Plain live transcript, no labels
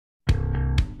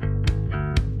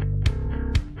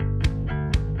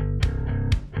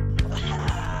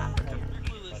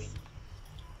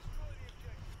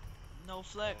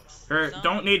flex. Here,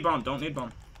 don't need bomb. Don't need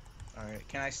bomb. Alright,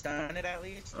 can I stun it at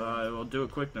least? We'll do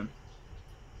it quick then.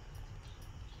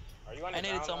 Are you I underground?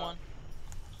 needed someone.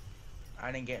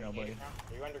 I didn't get nobody.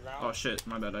 Are you underground? Oh shit,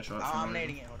 my bad. I shot. Oh, I'm somebody.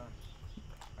 nading it. Hold on.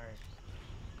 Alright.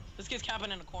 This kid's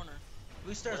camping in the corner.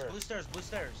 Blue stairs, Where? blue stairs, blue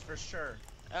stairs, for sure.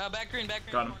 Back green, Got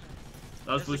him. corner.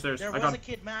 That was blue stairs. There I was got a him.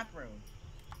 kid map room.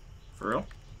 For real?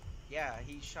 Yeah,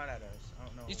 he shot at us. I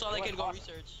don't know. You saw that kid go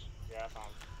research. Yeah, I found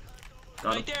him. Got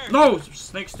Right him. there. No,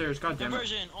 snake stairs. God damn it.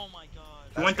 Conversion. Oh my god.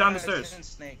 He went down the That's stairs.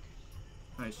 Snake.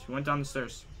 Nice. He went down the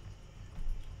stairs.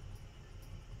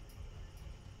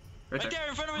 Right Right there. there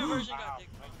in front of me. Inversion Wow. got dick.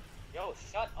 Yo,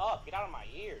 shut up. Get out of my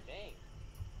ear. Dang.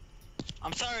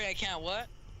 I'm sorry, I can't. What?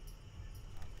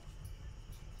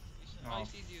 Oh, he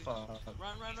sees you. fuck. Run,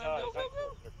 He's, go, go, he's like-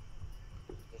 go.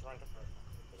 Just run to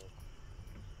first.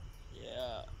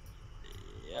 Yeah.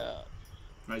 Yeah.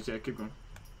 Nice. Yeah, keep going.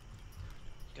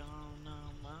 Gone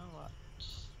on my watch.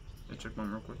 Yeah, check one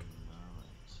real quick. My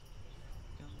watch.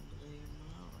 Gonna leave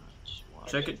my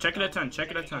watch. Check it. Check it at 10.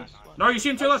 Check it at 10. No, you see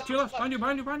him to your left. To your left. Behind you.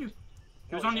 Behind you. Behind you.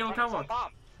 He was on the yellow catwalk.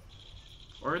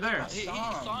 Or there. He Song,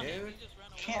 saw him. dude. He just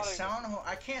ran away. Can't sound horn.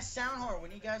 I can't sound horn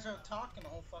when you guys are talking the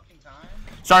whole fucking time.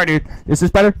 Sorry, dude. Is this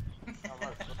better?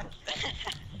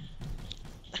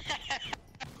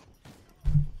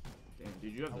 Damn,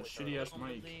 dude, you have the shitty ass Don't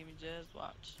mic. believe me, just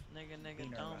watch. Nigga, Nigga,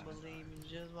 don't right. believe me,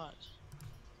 just watch.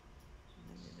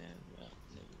 Nigga,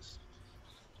 niggas.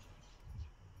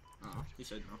 Oh, he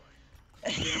said no.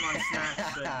 Game on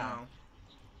Snacks said no.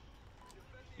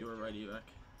 You were right, Evac.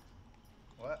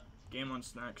 What? Game on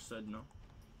Snacks said no.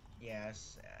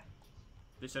 Yes.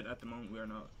 They said at the moment we are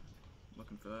not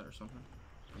looking for that or something.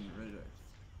 I'm ready to.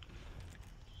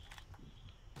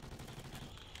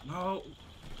 No!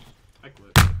 I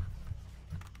quit.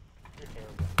 You're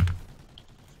terrible. I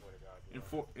swear to God,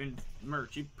 you In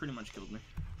merch, you pretty much killed me.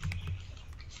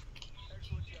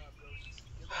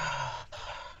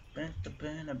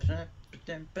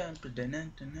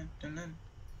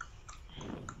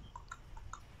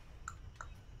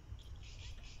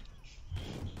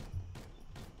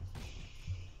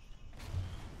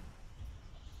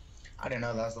 I didn't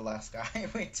know that was the last guy.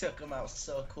 We took him out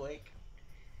so quick.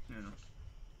 Yeah.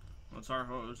 Well, it's our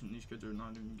hose, and these kids are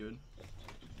not even good.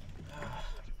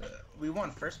 We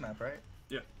won first map, right?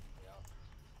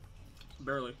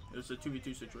 Barely. It was a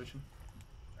 2v2 situation.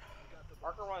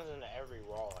 Parker runs into every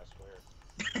wall, I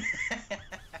swear.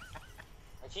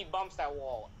 Like, he bumps that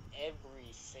wall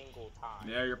every single time.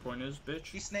 Yeah, your point is, bitch.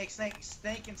 He's snake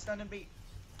and stun and beat.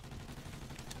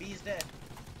 B's dead.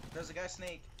 There's a guy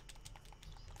snake.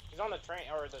 He's on the train,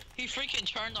 or the... He freaking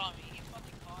turned on me. He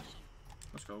fucking cautioned.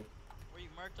 Let's go. Where you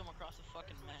murked him across the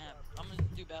fucking map. I'm gonna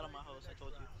do bad on my host, I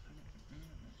told you.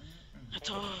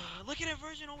 Look at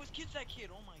Inversion always kills that kid.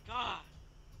 Oh my god.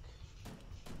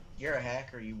 You're a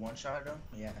hacker. You one-shotted him?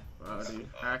 Yeah. Buddy.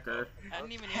 Hacker. I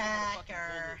didn't even hit him with a fucking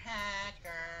bullet.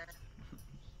 Hacker.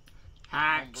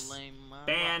 Hacks. Don't blame my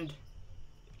Banned. watch.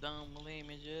 Don't believe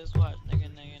me, just watch. Nigga.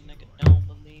 Don't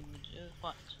believe me, just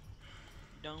watch.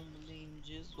 Don't believe me,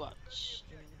 just watch.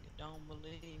 Nigga, don't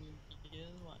believe me,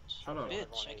 just watch. Shut up.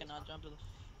 Bitch, I cannot jump to the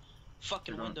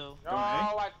fucking You're window. No, Going A?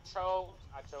 I choked.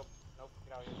 Nope,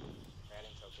 get out of here. I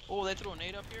didn't choke him. Oh, they threw a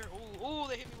nade up here. Oh,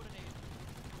 they hit me with a nade.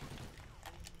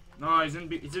 No, he's in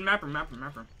B. He's in mapper.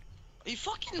 He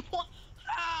fucking what?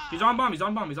 Ah! He's on bomb.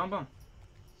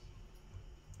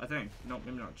 I think. No,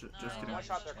 maybe not. Just Nah, kidding. One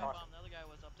shot there, got caution. bomb. The other guy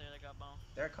was up there that got bomb.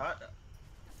 They're caught.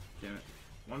 Damn it.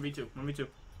 1v2.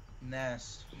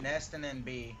 Nest and then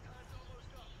B.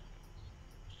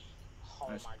 Oh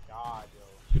Nice. my god, yo.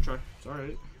 Good try. It's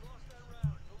alright.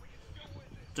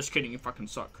 Just kidding. You fucking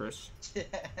suck, Chris. I was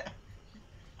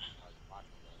watching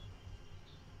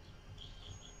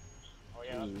that. Oh,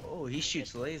 yeah. Ooh. Oh, he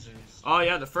shoots lasers. Oh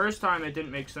yeah, the first time it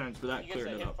didn't make sense, but that He gets cleared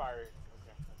that it hip up. fire. Okay,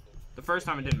 that's good. The first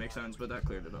time it didn't make sense, but that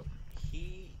cleared it up.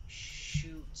 He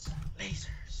shoots lasers.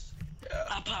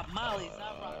 I pop mollies,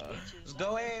 I rock bitches. Let's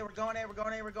go A. We're going A. We're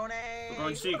going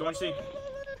C. Going C.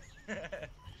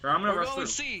 Bro, I'm gonna We're rush going through.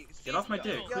 C. Get off my Go.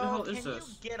 dick. Who the hell is can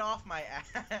this? you get off my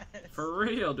ass? For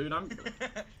real, dude.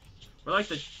 We're like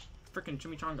the freaking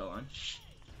chimichanga line.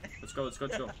 Let's go.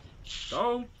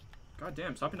 Go. God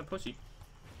damn, stop being a pussy.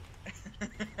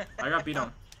 I got beat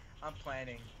on. I'm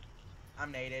planning.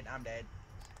 I'm naded. I'm dead.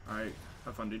 Alright,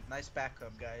 have fun, dude. Nice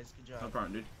backup, guys. Good No job.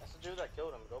 problem, dude. That's the dude that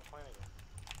killed him. Go plant again.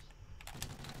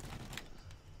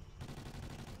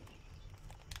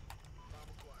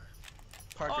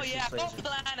 Parker Oh yeah, shoots go lasers.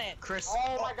 planet. Chris.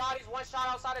 Oh my god, he's one shot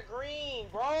outside of green,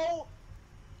 bro!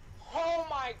 Oh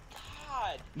my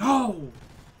god! No!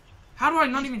 How do I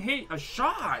not even hit a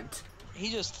shot? He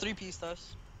just 3-pieced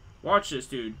us. Watch this,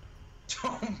 dude.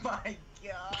 Oh my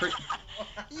god. Pre-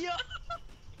 Yo,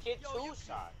 Hit Yo, two you-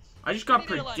 shots. I just got he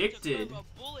needed, like, to predicted. curve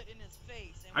a bullet in his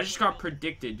face and I just we got would've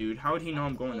predicted, dude. How would he know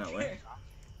I'm going that way?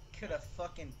 Could have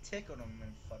fucking tickled him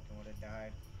and fucking would have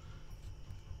died.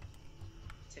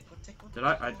 Tickle, tickle. Did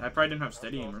I tickle. probably didn't have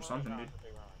steady aim or something, dude.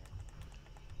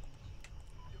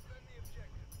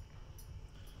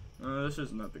 This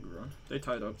isn't that big a run. They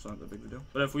tied up, so not that big of a deal.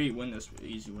 But if we win this,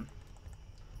 easy win.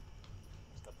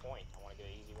 That's the point. I want to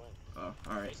get an easy win.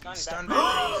 Oh, alright. Stun Stun back.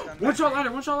 back, stun One back. shot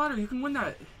ladder, one shot ladder. You can win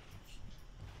that.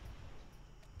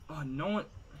 Oh, no one.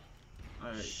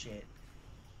 Alright. Shit.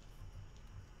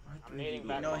 I'm nading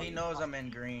back. No, he knows I'm in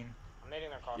green. I'm nading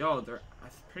their car. Yo, I'm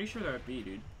pretty sure they're at B,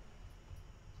 dude.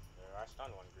 I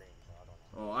stunned one green, so I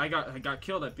don't know. Oh, I got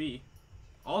killed at B.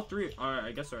 All three. Alright,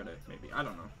 I guess they're at A. Maybe. I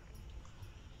don't know.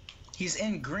 He's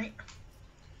in green.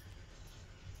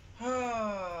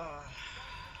 How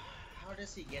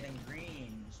does he get in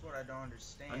green? That's what I don't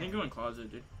understand. I think you in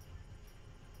closet, dude.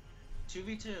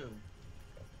 2v2.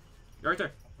 You're right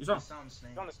there. You saw him. Sound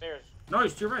snake. He's on the stairs. No,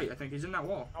 he's to your right. I think he's in that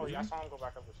wall. Oh, Isn't yeah, I he? saw him go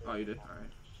back up the stairs. Oh, you did? Alright.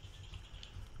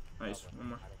 Nice. One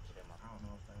more. I don't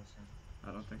know if that was him.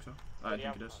 I don't think so. I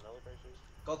think it is.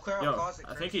 Go clear out Yo, closet.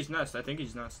 I think he's nest. I think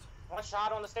he's nest. One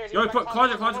shot on the stairs. Yo, He he went put back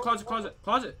closet.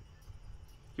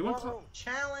 He went War room.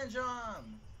 Challenge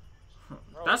him.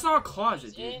 Bro, That's not a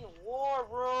closet, he's dude. in war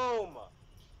room.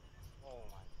 Oh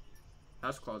my.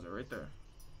 That's closet right there.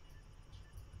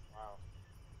 Wow.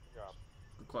 Good job.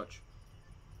 Good clutch.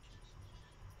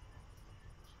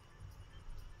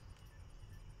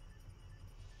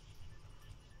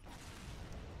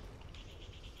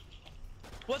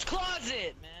 What's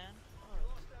closet, man?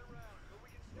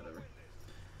 Whatever.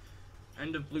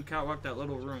 End of Blue Catwalk, that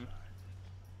little room.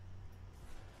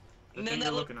 The And then thing that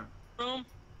you're little looking at. room.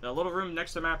 That little room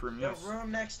next to map room, The yes.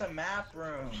 room next to map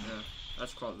room. Yeah,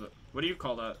 that's closet. What do you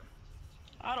call that?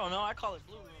 I don't know. I call it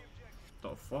blue room.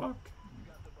 The fuck?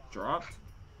 Dropped?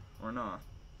 Or not?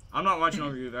 I'm not watching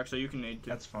over you, actually. You can nade too.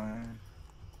 That's fine.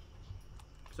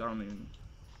 Because I don't even.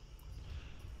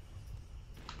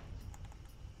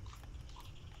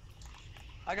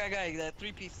 I got guy that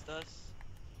 3-piece does.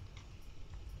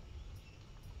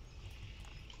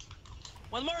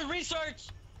 One more research.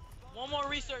 One more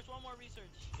research.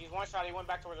 He's one shot. He went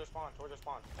back towards the spawn.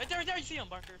 Right there, you see him,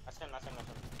 Barker. That's him.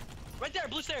 Right there,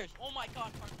 blue stairs. Oh my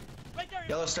god, Barker. Right there.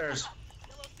 Yellow stairs.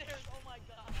 Yellow stairs. Oh my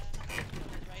god.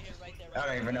 Right there. I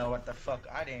don't even know what the fuck.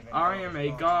 I didn't even know. I what am was a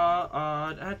going on.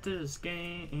 god at this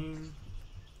game.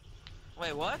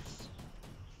 Wait, what?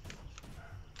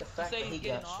 The fact Say that he he's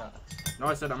got getting off? shot. No,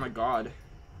 I said I'm a god.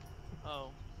 Oh.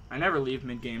 I never leave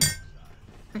mid game.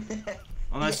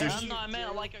 Unless Yeah. there's No, I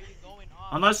meant like, are you going off?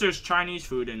 unless there's Chinese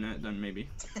food in it, then maybe.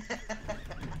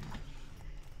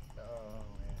 Oh,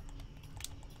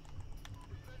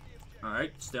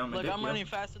 Alright, stay on my Look, dick. I'm yo. running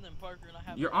faster than Parker, and I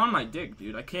have. You're on my dick,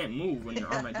 dude. I can't move when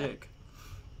you're on my dick.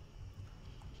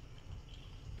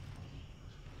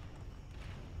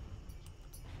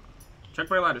 Check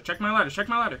my ladder.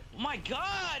 Oh my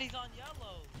god, he's on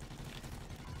yellow.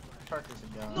 Parker's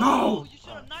a god. No! You should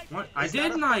have knifed What? it. I Is did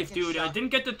that a knife, fucking dude. I shot? didn't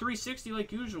get the 360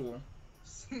 like usual.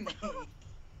 Snake. I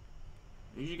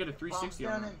usually get a 360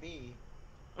 Bombs on down that. in B.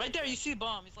 Right there, you see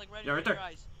bomb. It's like right Yeah, in right your there.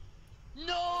 eyes. How do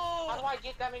No! I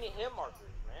get that many hit markers,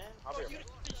 man? I'll be You right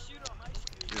back. didn't shoot on my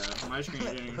screen. Yeah, my screen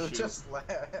didn't even Who shoot. just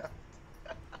left?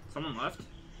 Someone left?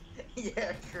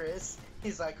 Yeah, Chris.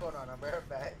 He's like, hold on, I'll be right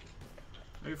back.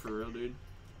 Are you for real, dude?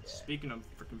 Yeah. Speaking of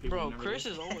freaking people. Bro, who never Chris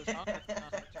leave. is always hungry.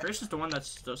 Chris is the one that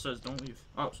still says don't leave.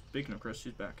 Oh, speaking of Chris,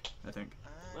 she's back. I think.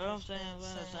 Well, I'm saying,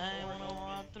 when I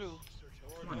walk through.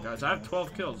 Come on, guys. I have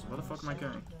 12 kills. What the fuck am I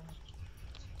carrying?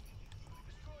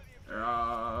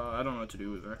 I don't know what to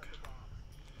do with Rick.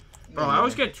 Bro, I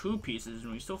always get 2 pieces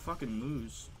and we still fucking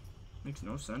lose. Makes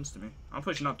no sense to me. I'm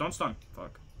pushing up. Don't stun.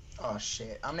 Fuck. Oh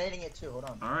shit, I'm nading it too. Hold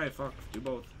on. Alright, fuck. Do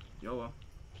both. YOLO.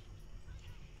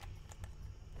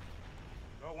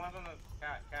 Bro, one's on the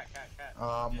cat. Oh,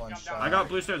 I'm Just one jump shot. down. I got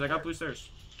blue stairs.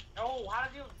 No, how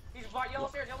did you? He's bought yellow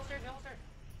stairs.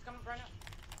 He's coming right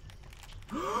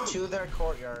now. To their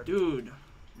courtyard. Dude,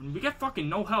 when we get fucking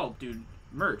no help, dude.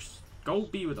 Mercs, go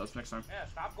B with us next time. Yeah,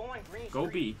 stop going green. Go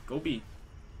street. B. Go B.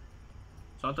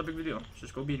 It's not that big of a deal.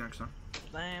 Just go B next time.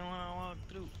 Saying when I walk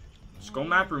through. Just go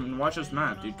map room and watch us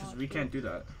map, dude, because we can't do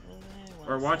that.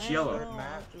 Or watch yellow. Third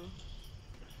map.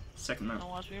 Second map.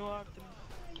 Watch me walk through.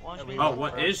 Watch me Oh, walk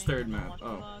what through. is third map? Watch me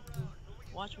Oh. walk through.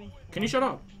 Watch me. Can you shut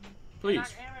up? Please.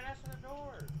 Knock Aaron, that's in the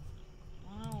door.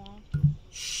 I don't want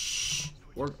Shh.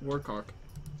 Warcock.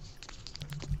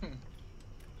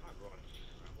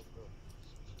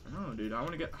 No, dude, I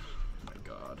want to get. Oh my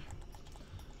god.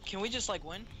 Can we just like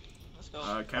win? Let's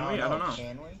go. Can we? I don't know.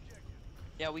 Can we?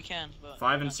 Yeah, we can, but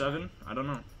 5 and 7? I don't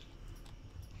know.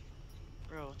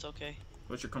 bro, it's okay.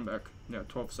 What's your comeback? Yeah,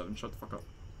 12-7. Shut the fuck up.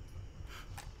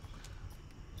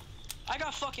 I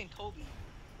got fucking Kobe.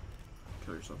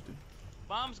 Kill yourself, dude.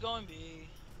 Bomb's going B.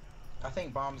 I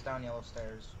think bomb's down yellow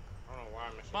stairs. I don't know why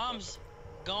I'm missing. Bomb's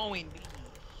going B.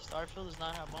 Starfield does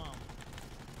not have bomb. I'm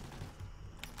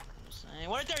saying.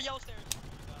 What is there, yellow stairs? Oh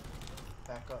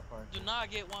my Back up, Parker. God. Do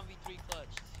not get 1v3 clutch.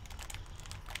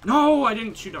 No, I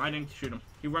didn't shoot him. I didn't shoot him.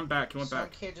 He went back. He went Some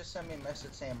back. kid just sent me a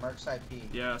message saying Merc's IP.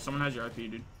 Yeah, someone has your IP,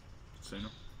 dude. Just so you know.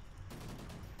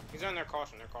 He's on their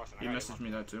caution. Their caution. He messaged me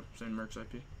that too, saying Merc's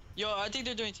IP. Yo, I think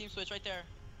they're doing team switch right there.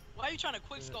 Why are you trying to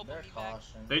quick scope They're on me back?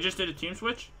 caution. They just did a team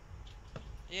switch?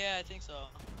 Yeah, I think so.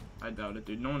 I doubt it,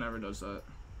 dude. No one ever does that.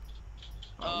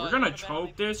 Uh, we're gonna what about choke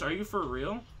me? this. Are you for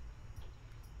real?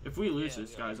 If we lose Yeah,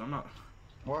 this, yeah. guys, I'm not.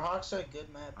 Warhawk's a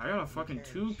good map. I got a Who fucking cares?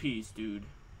 2-piece, dude.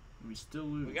 We still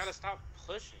lose. We gotta stop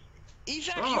pushing.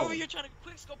 Evac, Bro. you over here trying to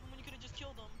quick scope him when you could have just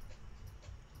killed him.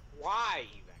 Why?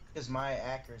 Because my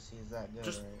accuracy is that good,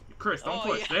 Just- right? Chris, don't Oh,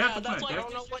 push. yeah, They have to that's plant. why They I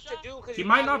have don't know what to do because He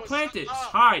might not plant it.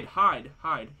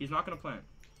 Hide. He's not gonna plant.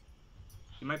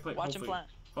 He might play. Watch him plant.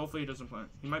 Hopefully he doesn't plant.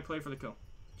 He might play for the kill.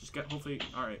 Just get. Hopefully.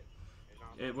 All right.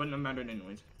 It wouldn't have mattered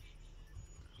anyways.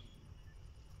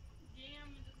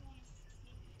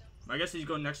 I guess he's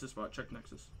going Nexus spot. Check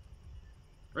Nexus.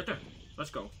 Right there. Let's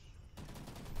go.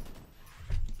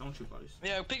 Don't shoot bodies.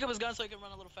 Yeah, pick up his gun so he can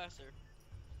run a little faster.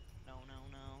 No.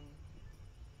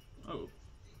 Oh,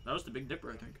 that was the Big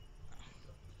Dipper, I think.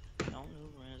 No new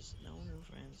friends. No new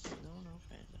friends. No new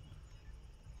friends.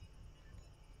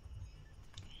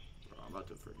 Bro, I'm about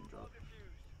to freaking drop.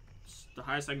 The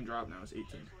highest I can drop now is 18.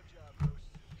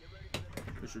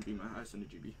 This should be my highest in the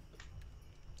GB.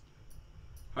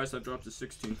 Highest I've dropped is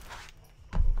 16.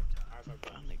 Fuck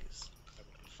on niggas.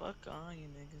 Fuck on you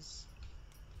niggas.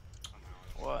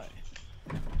 Why?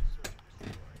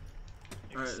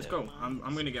 Alright, let's go. I'm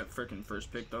gonna get freaking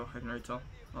first pick though. I can already tell.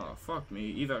 Oh fuck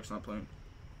me. Evac's not playing.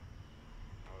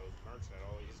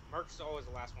 Merc's always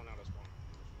the last one out of spawn.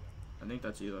 I think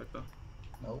that's Evac though.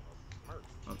 Nope. Merc.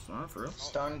 Oh, it's not for real.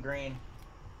 Stun green.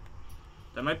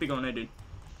 That might be going A, dude.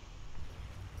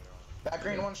 Back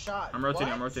green, one shot. I'm rotating.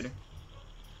 What? I'm rotating.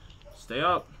 Stay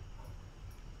up.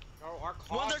 Oh, our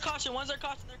One's their caution. caution. One's their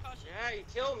caution. Their caution. Yeah, you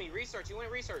killed me. Research. You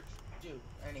went research. Dude,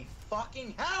 any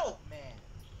fucking help, man.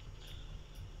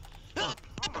 Oh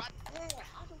my god.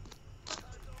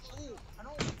 I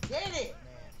don't get it,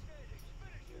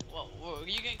 man. Well,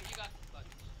 you got this clutch.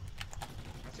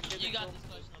 That's a kid You that got killed this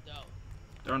clutch, no doubt.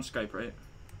 They're on Skype, right?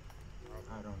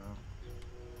 I don't know.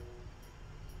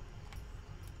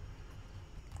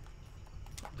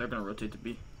 They're gonna rotate to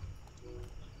B.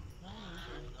 No.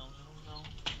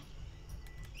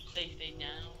 Stay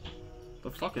down.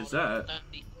 The fuck is that?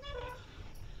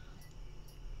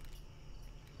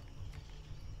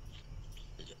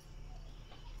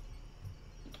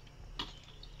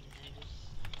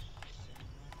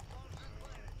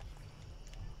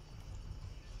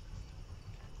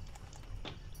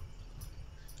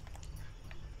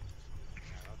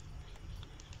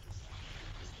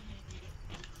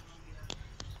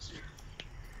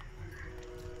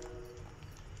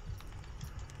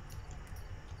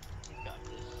 You got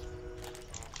this.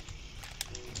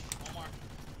 One more.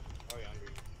 Oh yeah, I'm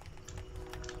reading.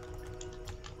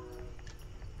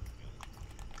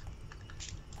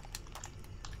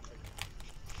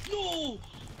 No!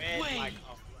 Man, Wait. like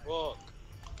a book.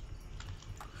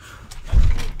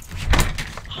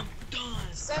 I'm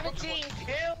done. 17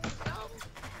 kills. No.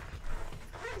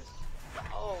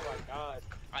 Oh my god.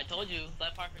 I told you,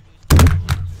 let Parker do his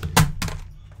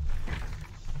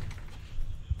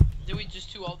Did we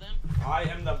just 2-0 them? I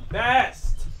am the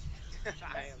best. I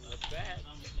am the best.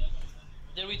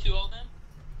 Did we 2-0 them?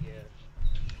 Yeah.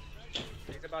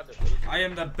 Think about the I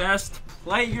am the best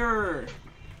player.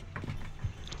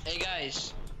 Hey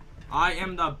guys, I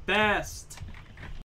am the best.